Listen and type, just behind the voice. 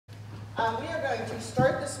We are going to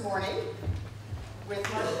start this morning with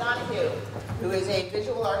Marsha Donahuue, who is a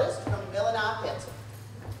visual artist from Millinocket.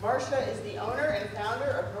 Marsha is the owner and founder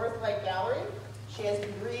of North Lake Gallery. She has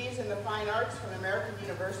degrees in the fine arts from American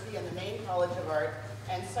University and the Maine College of Art,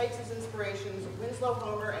 and cites as inspirations Winslow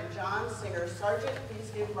Homer and John Singer Sargent.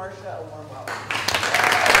 Please give Marsha a warm welcome.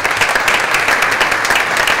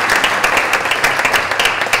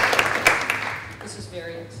 This is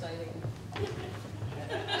very exciting.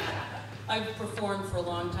 I've performed for a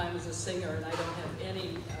long time as a singer, and I don't have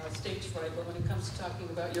any stage fright, but when it comes to talking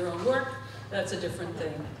about your own work, that's a different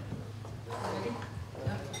thing. Ready?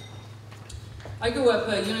 Yeah. I grew up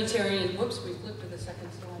a Unitarian, whoops, we flipped to the second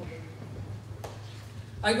slide.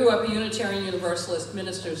 I grew up a Unitarian Universalist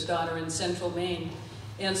minister's daughter in central Maine,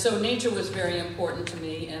 and so nature was very important to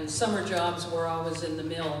me, and summer jobs were always in the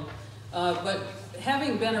mill. But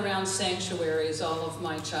having been around sanctuaries all of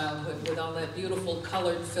my childhood with all that beautiful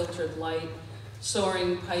colored filtered light,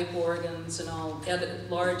 soaring pipe organs and all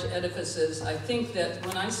large edifices, I think that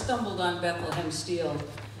when I stumbled on Bethlehem Steel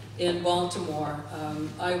in Baltimore,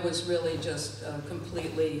 I was really just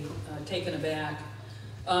completely taken aback.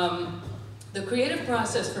 The creative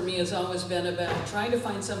process for me has always been about trying to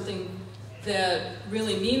find something that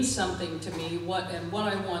really means something to me, what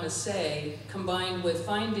I want to say, combined with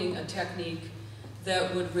finding a technique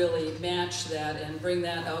that would really match that and bring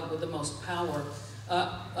that out with the most power.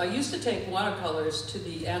 I used to take watercolors to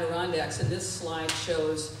the Adirondacks, and this slide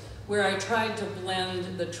shows where I tried to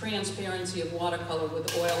blend the transparency of watercolor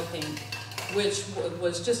with oil paint, which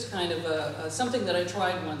was just kind of something that I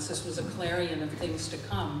tried once. This was a clarion of things to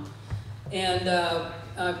come. And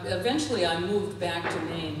eventually I moved back to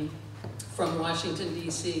Maine from Washington,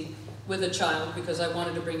 D.C. with a child because I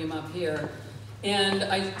wanted to bring him up here. And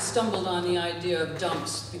I stumbled on the idea of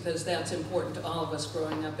dumps because that's important to all of us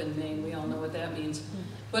growing up in Maine. We all know what that means.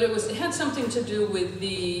 But it had something to do with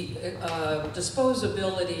the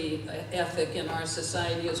disposability ethic in our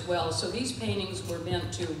society as well. So these paintings were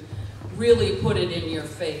meant to really put it in your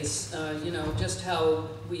face, you know, just how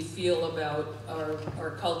we feel about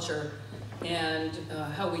our culture and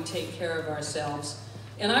how we take care of ourselves.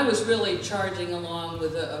 And I was really charging along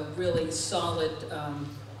with a really solid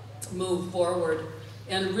move forward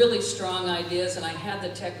and really strong ideas, and I had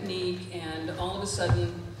the technique, and all of a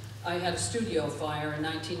sudden I had a studio fire in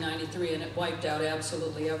 1993 and it wiped out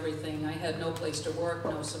absolutely everything. I had no place to work,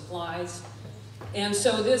 no supplies. And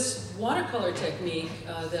so this watercolor technique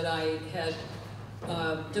that I had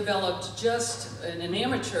developed just in an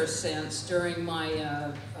amateur sense during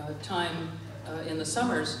my time in the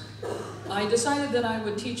summers, I decided that I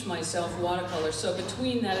would teach myself watercolor. So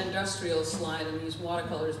between that industrial slide and these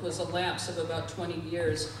watercolors was a lapse of about 20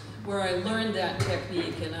 years where I learned that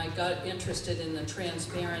technique, and I got interested in the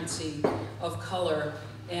transparency of color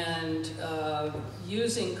and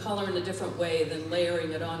using color in a different way than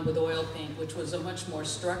layering it on with oil paint, which was a much more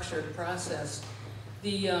structured process.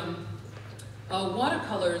 The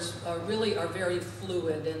watercolors really are very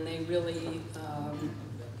fluid, and they really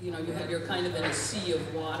you know, you're kind of in a sea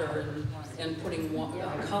of water and putting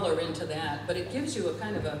color into that, but it gives you a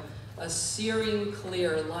kind of a searing,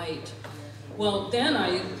 clear light. Well, then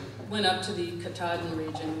I went up to the Katahdin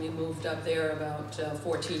region. We moved up there about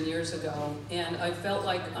 14 years ago, and I felt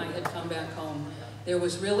like I had come back home. There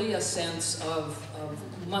was really a sense of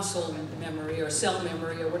muscle memory or cell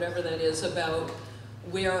memory or whatever that is about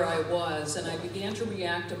where I was, and I began to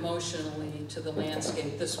react emotionally to the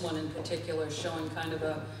landscape. This one in particular showing kind of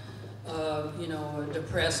you know, a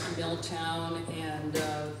depressed mill town, and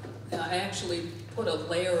I actually put a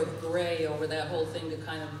layer of gray over that whole thing to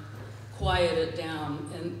kind of quiet it down.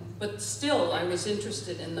 But still, I was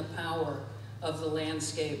interested in the power of the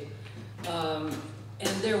landscape. And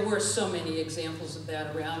there were so many examples of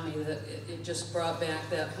that around me that it just brought back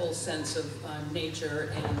that whole sense of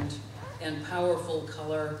nature and powerful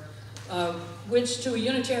color, which to a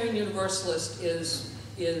Unitarian Universalist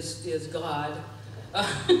is God.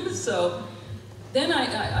 So then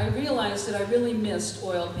I realized that I really missed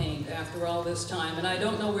oil paint after all this time, and I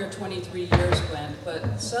don't know where 23 years went,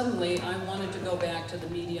 but suddenly I wanted to go back to the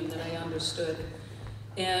medium that I understood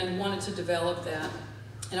and wanted to develop that.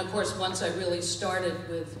 And of course, once I really started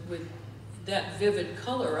with that vivid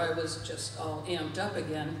color, I was just all amped up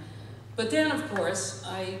again. But then, of course,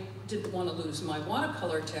 I didn't want to lose my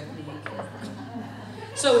watercolor technique.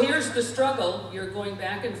 So here's the struggle. You're going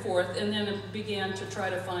back and forth, and then it began to try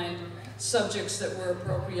to find subjects that were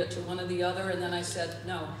appropriate to one or the other, and then I said,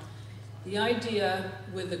 no. The idea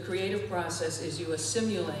with the creative process is you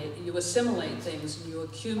assimilate things, and you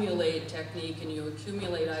accumulate technique, and you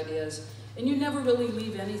accumulate ideas, and you never really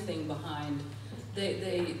leave anything behind.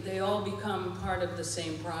 they all become part of the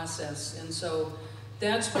same process. And so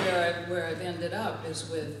that's where I've ended up, is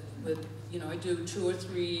with you know, I do 2 or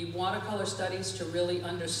 3 watercolor studies to really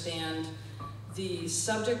understand the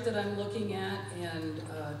subject that I'm looking at, and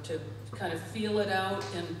to kind of feel it out.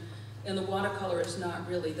 And the watercolor is not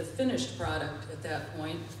really the finished product at that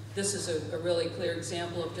point. This is a really clear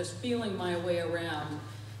example of just feeling my way around.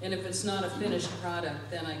 And if it's not a finished product,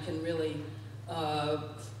 then I can really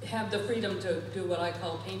have the freedom to do what I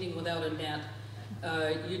call painting without a net.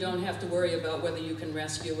 You don't have to worry about whether you can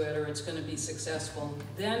rescue it or it's going to be successful.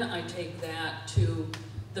 Then I take that to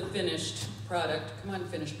the finished product. Come on,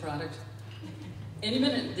 finished product. Any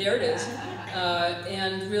minute, there it is.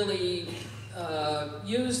 And really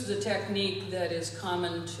use the technique that is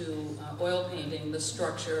common to oil painting, the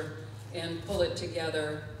structure, and pull it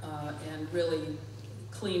together and really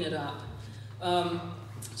clean it up.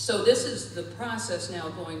 So this is the process now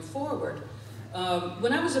going forward.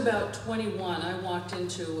 When I was about 21, I walked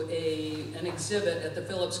into an exhibit at the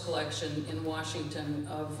Phillips Collection in Washington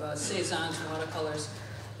of Cézanne's watercolors,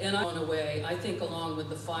 and I was blown away. I think along with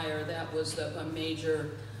the fire, that was a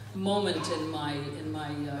major moment in my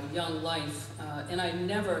young life, and I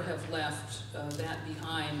never have left that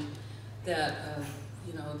behind. That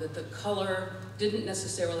you know, that the color didn't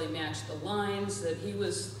necessarily match the lines, that he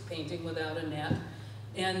was painting without a net,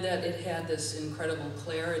 and that it had this incredible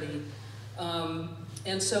clarity.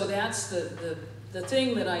 And so that's the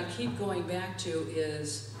thing that I keep going back to,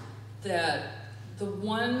 is that the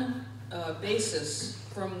one basis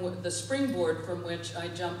from the springboard from which I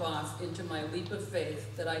jump off into my leap of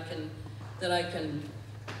faith, that I can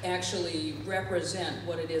actually represent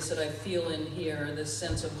what it is that I feel in here, this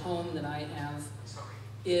sense of home that I have,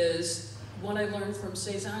 is what I learned from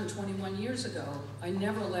Cézanne 21 years ago. I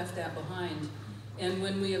never left that behind. And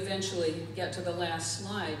when we eventually get to the last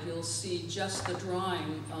slide, you'll see just the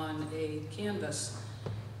drawing on a canvas.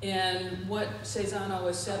 And what Cézanne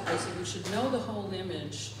always said was that you should know the whole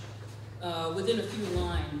image within a few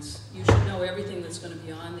lines. You should know everything that's going to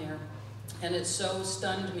be on there. And it so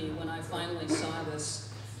stunned me when I finally saw this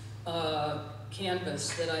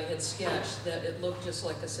canvas that I had sketched, that it looked just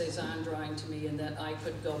like a Cézanne drawing to me, and that I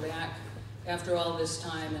could go back after all this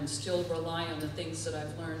time and still rely on the things that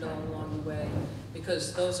I've learned all along the way,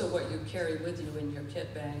 because those are what you carry with you in your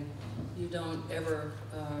kit bag. You don't ever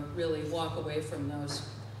really walk away from those.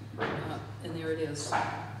 And there it is.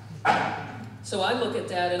 So I look at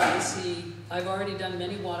that and I see, I've already done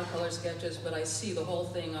many watercolor sketches, but I see the whole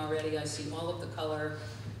thing already. I see all of the color.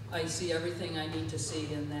 I see everything I need to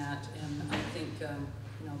see in that. And I think,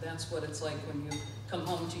 you know, that's what it's like when you come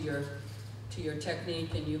home to your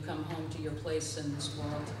technique and you come home to your place in this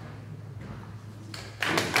world.